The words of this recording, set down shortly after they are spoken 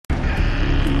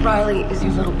Riley is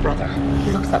your little brother.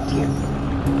 He looks up to you.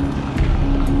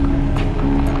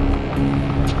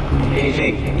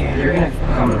 Hey, you're gonna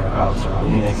come to our house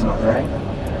around next month, right?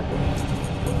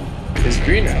 His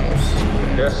greenhouse.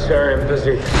 Yes, sir, I'm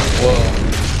busy. Whoa.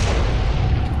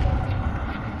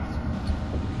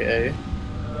 Okay.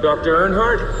 Dr.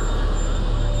 Earnhardt?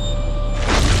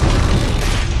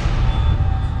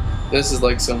 This is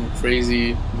like some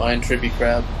crazy mind trippy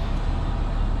crap.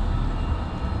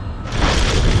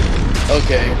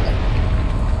 Okay.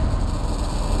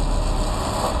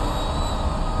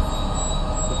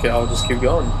 Okay, I'll just keep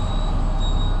going.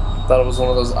 Thought it was one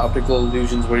of those optical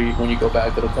illusions where when you go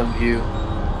back, it'll come to you.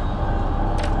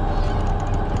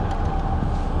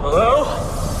 Hello?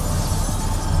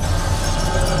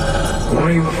 What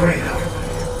are you afraid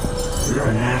of? You're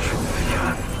a natural,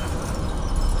 John.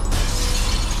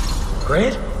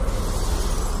 Grant?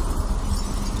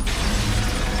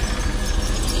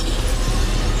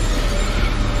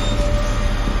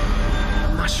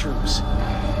 Mushrooms.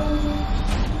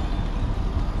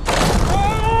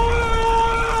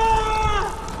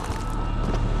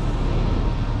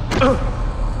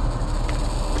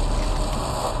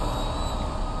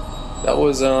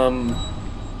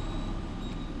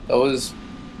 That was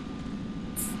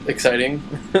exciting.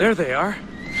 There they are.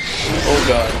 Oh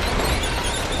god.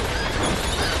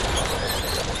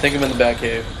 I think I'm in the back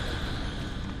cave.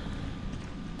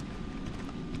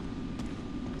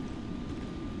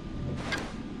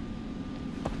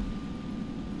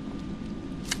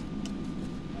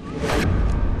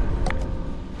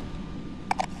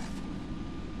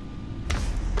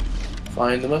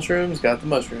 Find the mushrooms, got the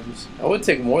mushrooms. I would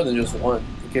take more than just one,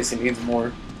 in case he needs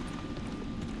more.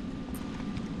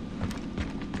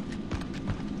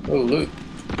 Oh, loot.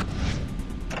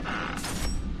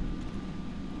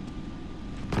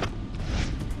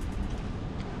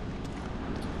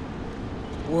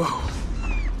 Whoa.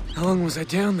 How long was I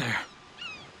down there?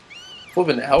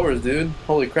 Flipping hours, dude.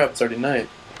 Holy crap, it's already night.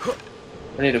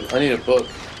 I need a book.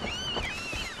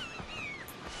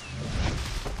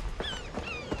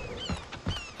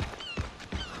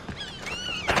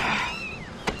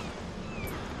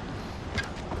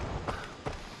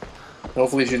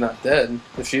 Hopefully she's not dead.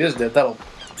 If she is dead, that'll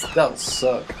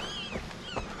suck.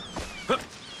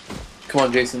 Come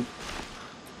on, Jason.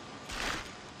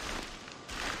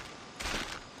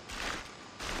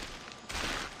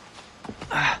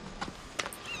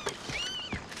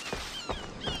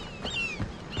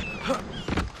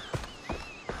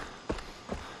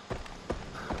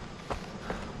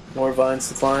 More vines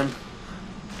to climb.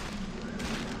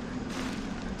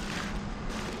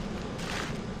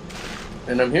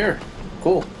 And I'm here.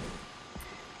 Cool.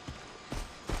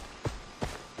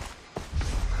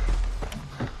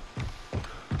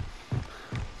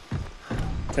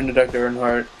 Turn to Dr.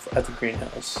 Earnhardt at the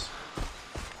greenhouse.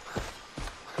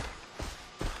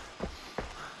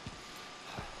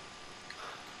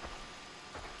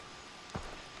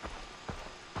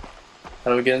 How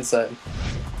do we get inside?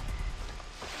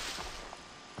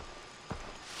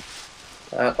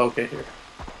 Okay, here.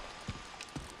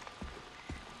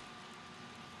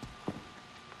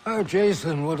 Oh,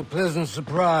 Jason, what a pleasant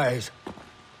surprise.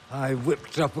 I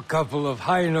whipped up a couple of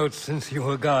high notes since you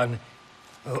were gone.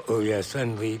 Oh, yes,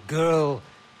 and the girl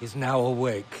is now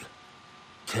awake.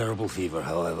 Terrible fever,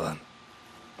 however.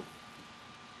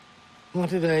 What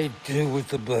did I do with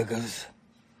the burgers?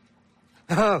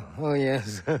 Oh,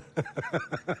 yes.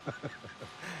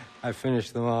 I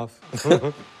finished them off.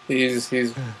 He's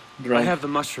drunk. I have the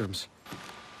mushrooms.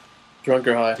 Drunk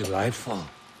or high. Delightful.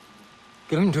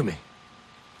 Give them to me.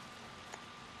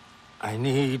 I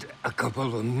need a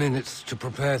couple of minutes to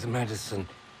prepare the medicine.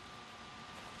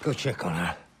 Go check on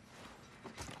her.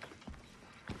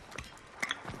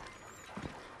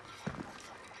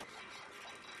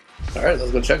 Alright,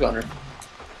 let's go check on her.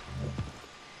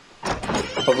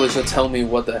 Hopefully she'll tell me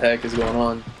what the heck is going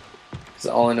on. Because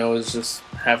all I know is just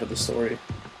half of the story.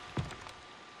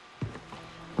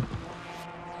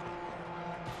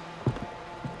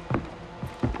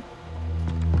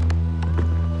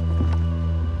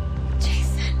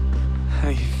 How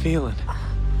you feeling?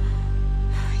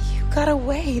 You got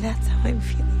away, that's how I'm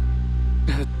feeling.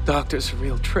 The doctor's a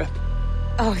real trip.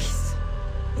 Oh,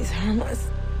 he's harmless.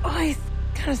 Oh, he's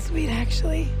kind of sweet,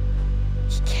 actually.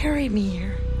 He carried me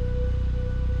here.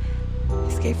 I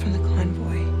escaped from the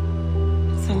convoy.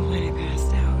 At some point, I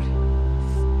passed out.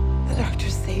 The doctor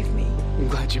saved me. I'm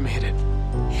glad you made it.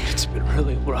 It's been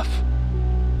really rough.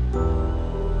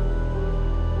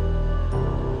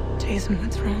 Jason,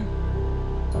 what's wrong?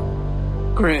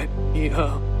 Grant,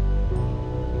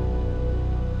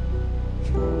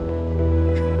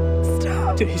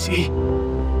 Stop. Daisy.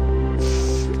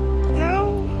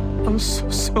 No. I'm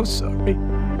so sorry.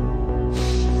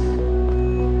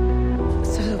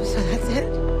 So that's it?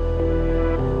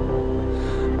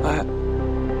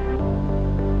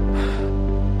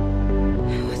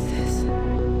 What's this?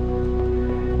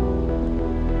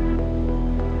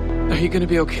 Are you gonna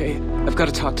be okay? I've got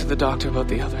to talk to the doctor about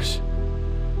the others.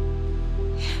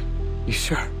 Yeah. You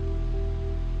sure?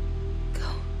 Go.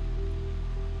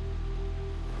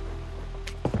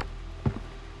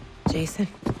 Jason.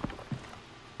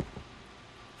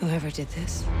 Whoever did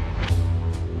this,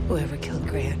 whoever killed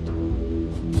Grant,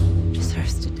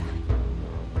 deserves to die.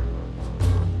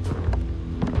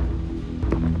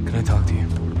 Can I talk to you?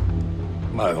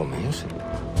 By all means.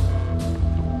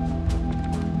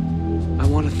 I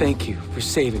want to thank you for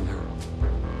saving her.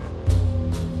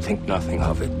 Think nothing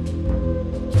of it.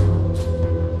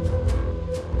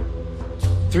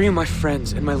 3 of my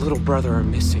friends and my little brother are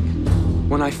missing.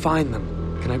 When I find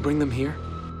them, can I bring them here?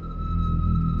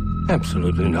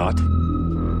 Absolutely not.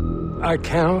 I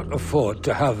cannot afford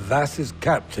to have Vass's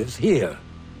captives here.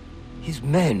 His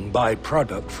men buy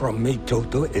product from me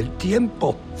todo el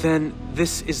tiempo. Then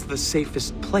this is the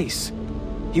safest place.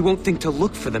 He won't think to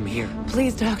look for them here.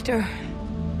 Please, Doctor.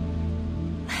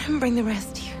 Let him bring the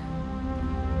rest here.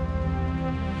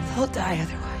 They'll die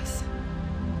otherwise.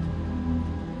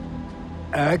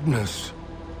 Agnes.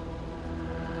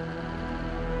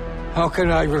 How can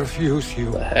I refuse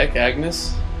you? The heck,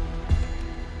 Agnes?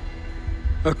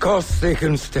 Of course they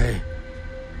can stay.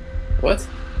 What?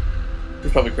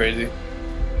 He's probably crazy.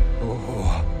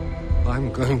 Oh,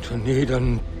 I'm going to need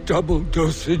a double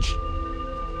dosage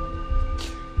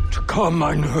to calm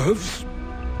my nerves.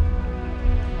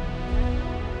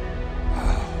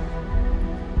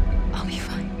 I'll be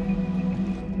fine.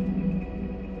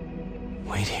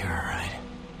 Wait here, all right?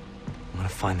 I'm gonna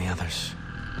find the others.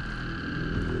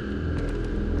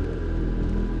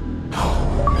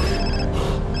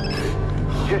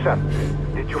 Jason,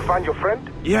 did you find your friend?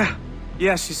 Yeah,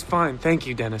 she's fine. Thank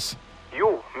you, Dennis.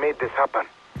 You made this happen,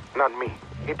 not me.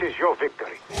 It is your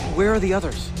victory. Where are the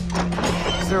others?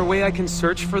 Is there a way I can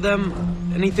search for them?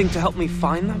 Anything to help me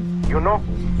find them? You know,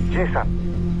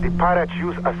 Jason, the pirates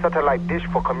use a satellite dish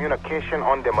for communication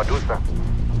on the Medusa.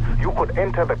 You could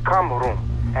enter the comm room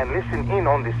and listen in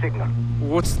on the signal.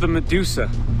 What's the Medusa?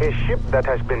 A ship that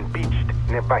has been beached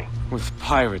nearby. With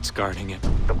pirates guarding it.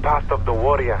 The path of the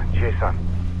warrior, Jason.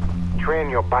 Train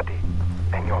your body,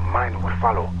 and your mind will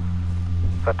follow.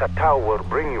 The Tatao will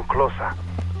bring you closer.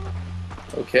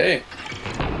 Okay.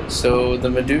 So, the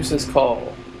Medusa's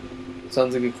Call.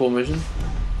 Sounds like a cool mission.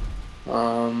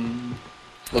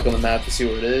 Look on the map to see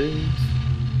where it is.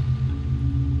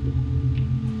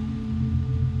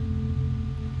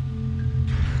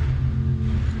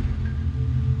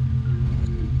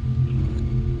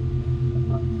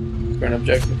 Current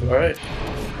objective. Alright.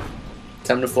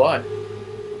 Time to fly.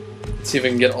 Let's see if I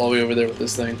can get all the way over there with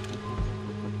this thing.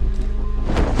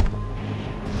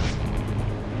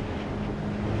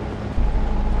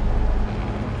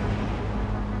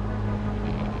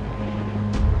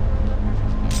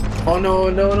 Oh no,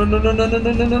 no, no, no, no, no, no,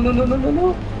 no, no, no, no, no, no, no,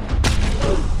 no.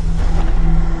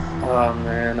 Oh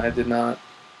man, I did not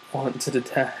want to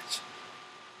detach.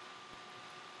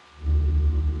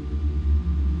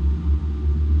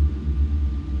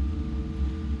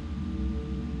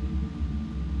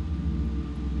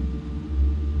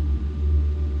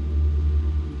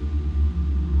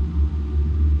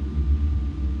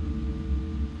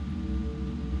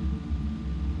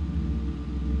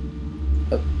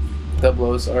 That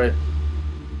blows. Alright.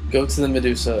 Go to the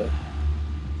Medusa.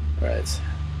 Alright.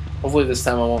 Hopefully this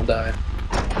time I won't die.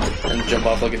 And jump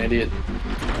off like an idiot.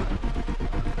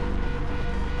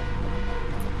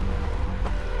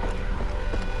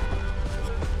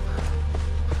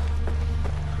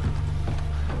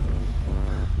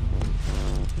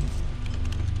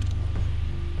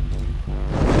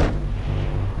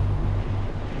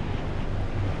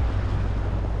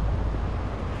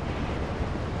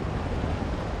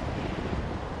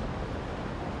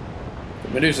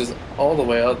 Medusa's all the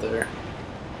way out there.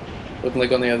 Looking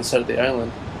like on the other side of the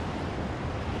island.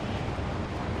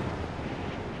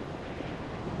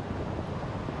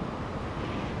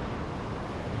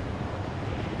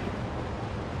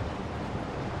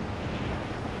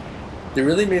 They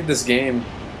really made this game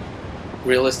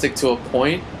realistic to a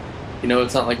point. You know,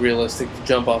 it's not like realistic to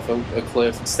jump off a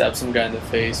cliff and stab some guy in the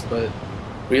face, but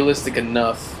realistic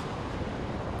enough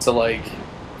to like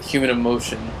human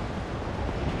emotion.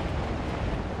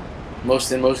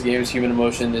 In most games, human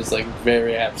emotion is like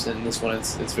very absent. In this one,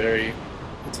 it's very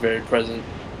present.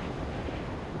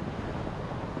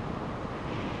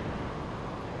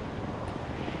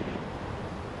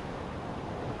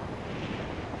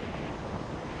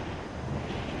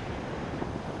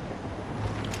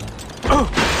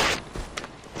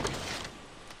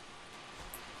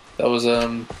 That was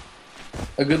a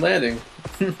good landing.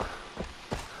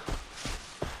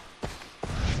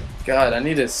 God, I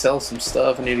need to sell some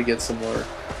stuff. I need to get some more.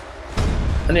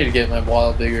 I need to get my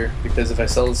wallet bigger because if I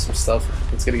sell some stuff,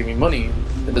 it's gonna give me money.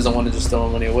 It doesn't want to just throw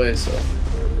my money away. So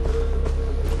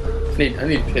I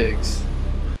need pigs.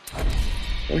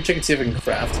 Let me check and see if I can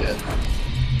craft yet.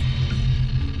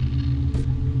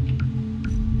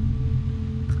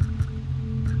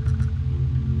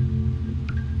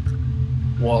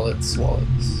 Wallets.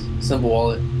 Simple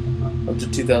wallet. Up to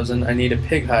 2,000. I need a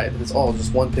pig hide. That's all.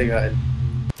 Just one pig hide.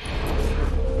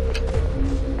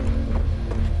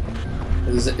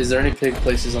 Is there any pig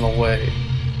places on the way?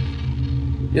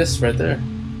 Yes, right there.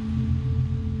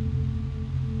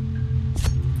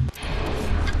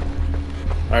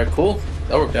 Alright, cool.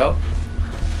 That worked out.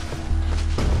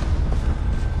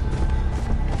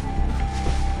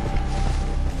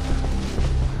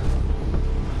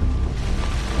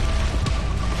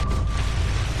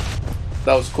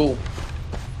 That was cool.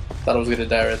 Thought I was gonna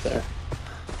die right there.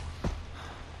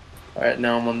 Alright,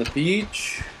 now I'm on the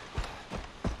beach.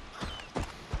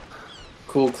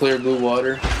 Cool, clear blue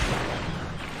water.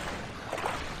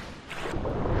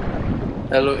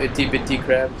 Hello, itty bitty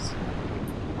crabs.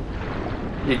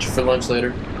 Eat you for lunch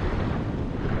later.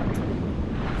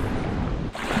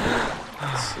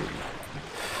 Let's see.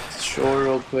 Shore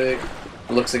real quick.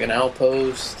 It looks like an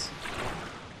outpost.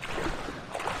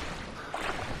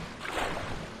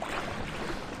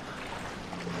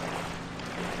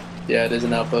 Yeah, it is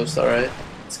an outpost, alright.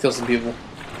 Let's kill some people.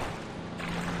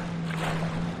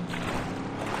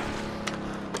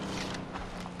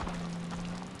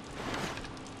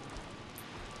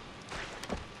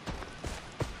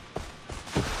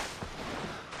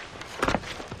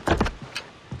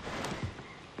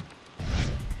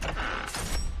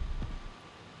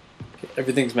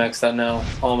 Everything's maxed out now.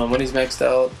 All my money's maxed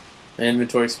out. My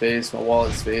inventory space, my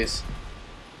wallet space.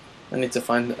 I need to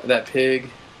find that pig.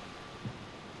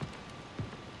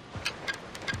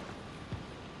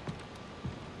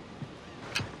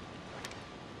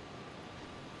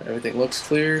 Everything looks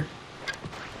clear.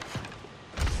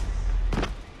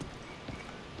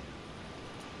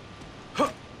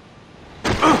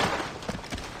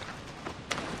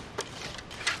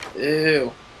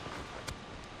 Ew.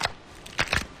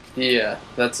 Yeah,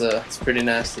 it's pretty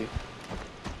nasty.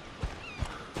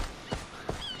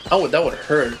 That would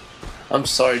hurt. I'm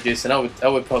sorry, Jason. I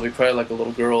would probably cry like a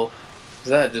little girl. 'Cause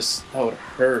that would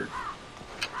hurt.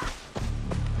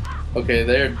 Okay,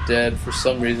 they're dead for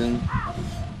some reason.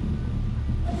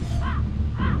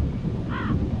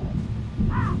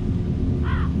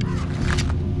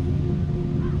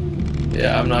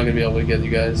 Yeah, I'm not gonna be able to get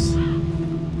you guys.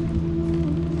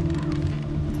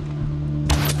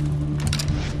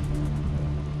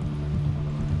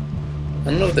 I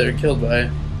don't know what they were killed by.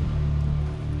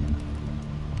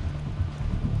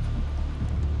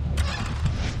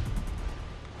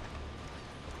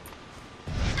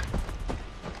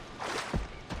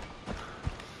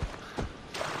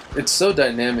 It's so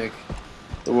dynamic,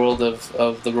 the world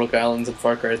of the Rook Islands of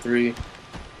Far Cry 3.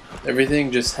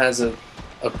 Everything just has a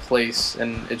place,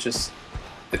 and it's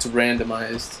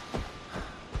randomized.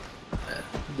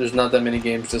 There's not that many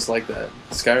games just like that.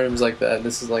 Skyrim's like that,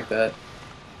 this is like that.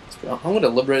 I'm going to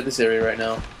liberate this area right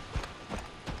now.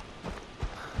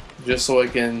 Just so I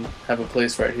can have a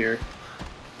place right here.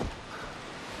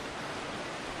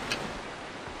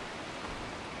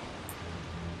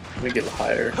 Let me get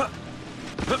higher.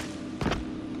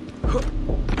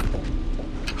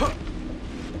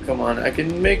 Come on, I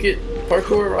can make it.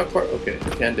 Parkour, rock parkour. Okay, I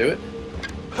can't do it.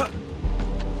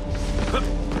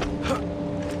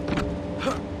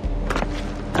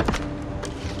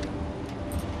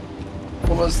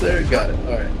 Almost there, got it.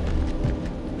 Alright.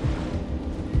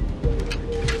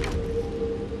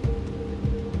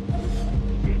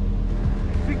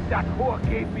 I think that whore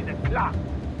gave me the clap.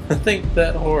 I think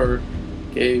that whore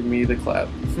gave me the clap.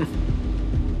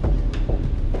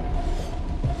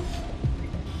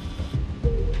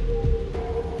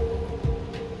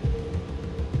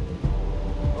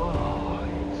 Oh,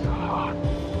 it's hot.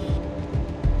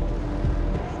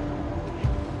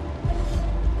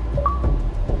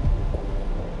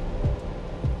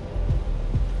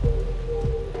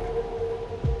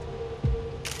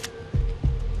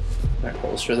 Alright,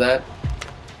 holster that.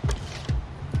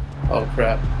 Oh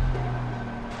crap.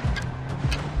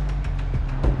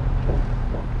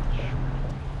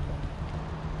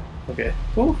 Okay.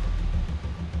 Whew.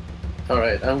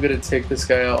 Alright, I'm gonna take this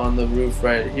guy out on the roof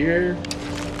right here.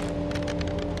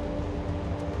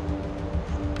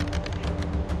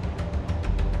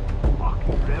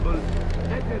 Fucking rebels.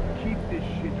 Let them keep this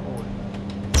shithole.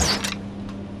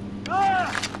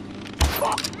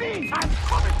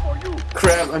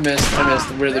 Crap, I missed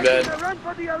really bad.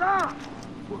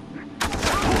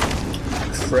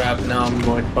 Crap, now I'm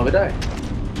going to probably die.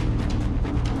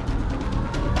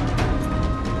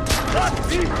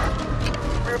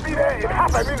 We'll be there in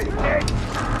half a minute.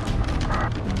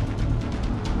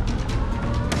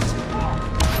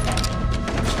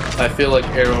 I feel like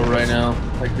Arrow right now,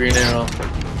 like Green Arrow.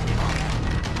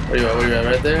 Where you at? Where you at?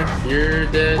 Right there? You're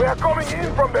dead. We are coming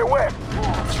in from the west.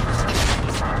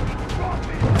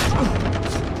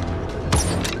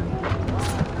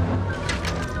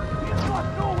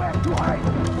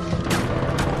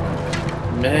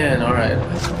 Man, alright.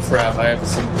 Crap, I have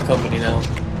some company now.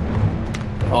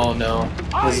 Oh no.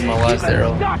 This is my last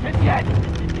arrow.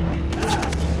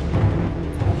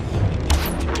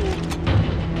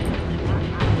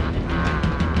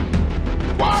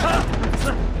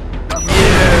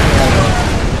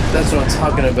 That's what I'm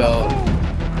talking about.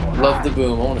 Love the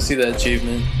boom. I want to see that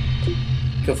achievement.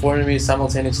 Kill 4 enemies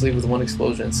simultaneously with 1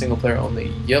 explosion. Single player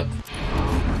only. Yep.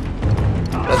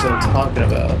 That's what I'm talking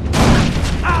about.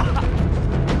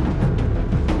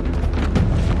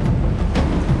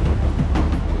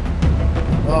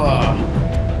 Oh.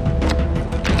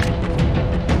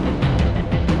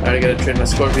 Alright, I gotta trade my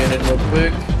Scorpion in real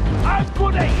quick. I'm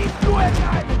gonna eat you at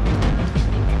night.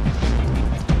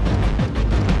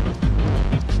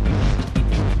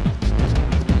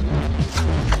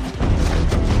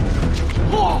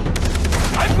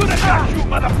 I'm gonna got you,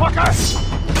 motherfucker!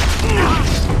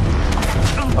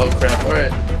 Oh crap,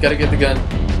 alright. Gotta get the gun.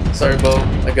 Sorry, Bo.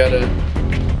 I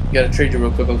gotta trade you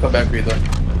real quick. I'll come back for you though.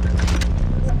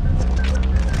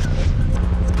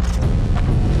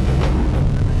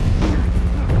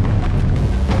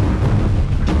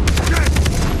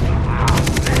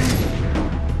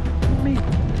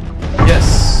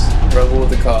 Yes! Rebel with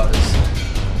the cause.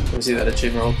 Let me see that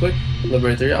achievement real quick.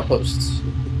 Liberate 3 outposts.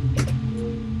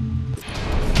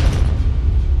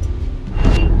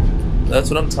 That's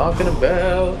what I'm talking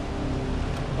about.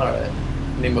 Alright.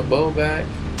 Need my bow back.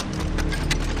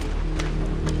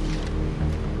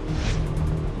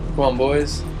 Come on,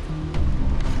 boys.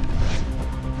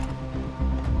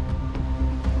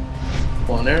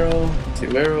 1 arrow,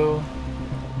 2 arrow,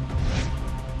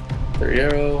 3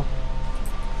 arrow.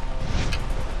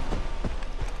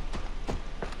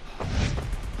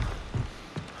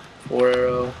 4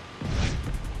 arrow.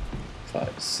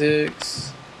 5, 6.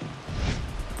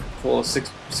 Well, six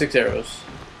arrows.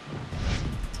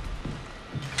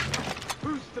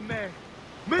 Who's the man?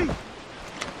 Me!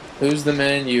 Who's the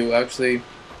man? You. Actually,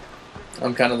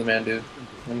 I'm kind of the man, dude.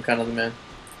 I'm kind of the man.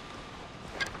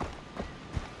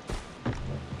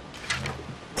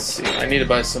 Let's see. I need to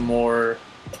buy some more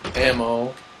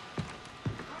ammo.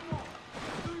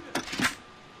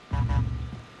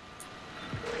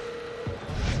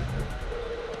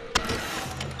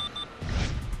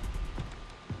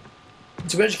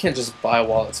 Too bad you can't just buy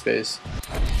wallet space.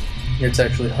 You have to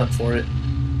actually hunt for it.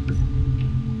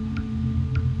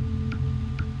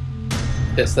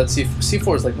 Yes, that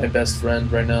C4 is like my best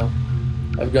friend right now.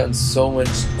 I've gotten so much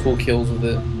cool kills with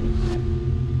it.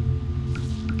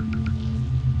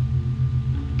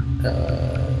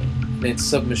 Need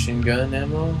submachine gun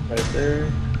ammo right there.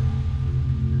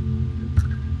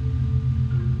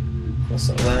 What's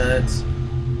that?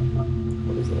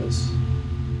 What is this?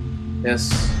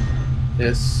 Yes.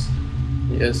 Yes.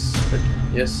 Yes.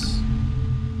 Yes.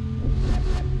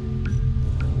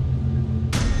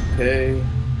 Okay.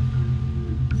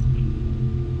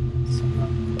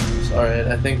 Alright,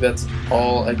 I think that's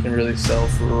all I can really sell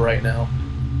for right now.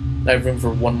 I have room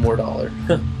for $1 more.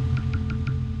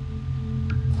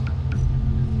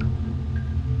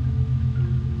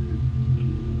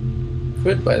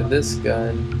 Could buy this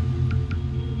gun,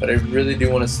 but I really do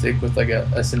want to stick with like a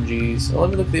SMGs. Oh,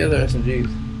 let me look at the other SMGs.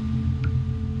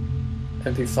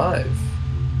 MP5.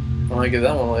 I might get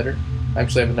that one later. I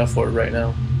actually have enough for it right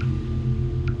now.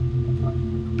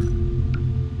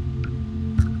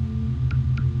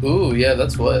 Ooh, yeah,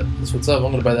 that's what's up.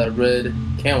 I'm gonna buy that red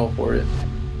camo for it.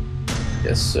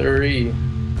 Yes, sirree.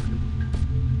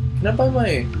 Can I buy my?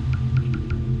 I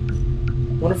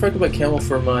wonder if I could buy camo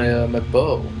for my my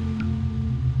bow.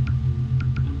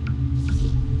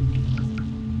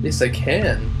 Yes, I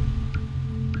can.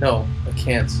 No, I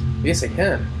can't. Yes, I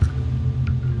can.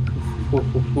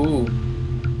 Ooh.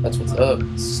 That's what's up.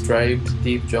 Striped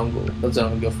deep jungle. That's what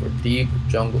I'm gonna go for. Deep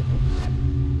jungle.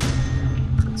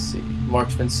 Let's see.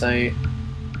 Marksman sight.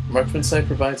 Marksman sight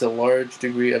provides a large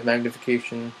degree of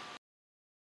magnification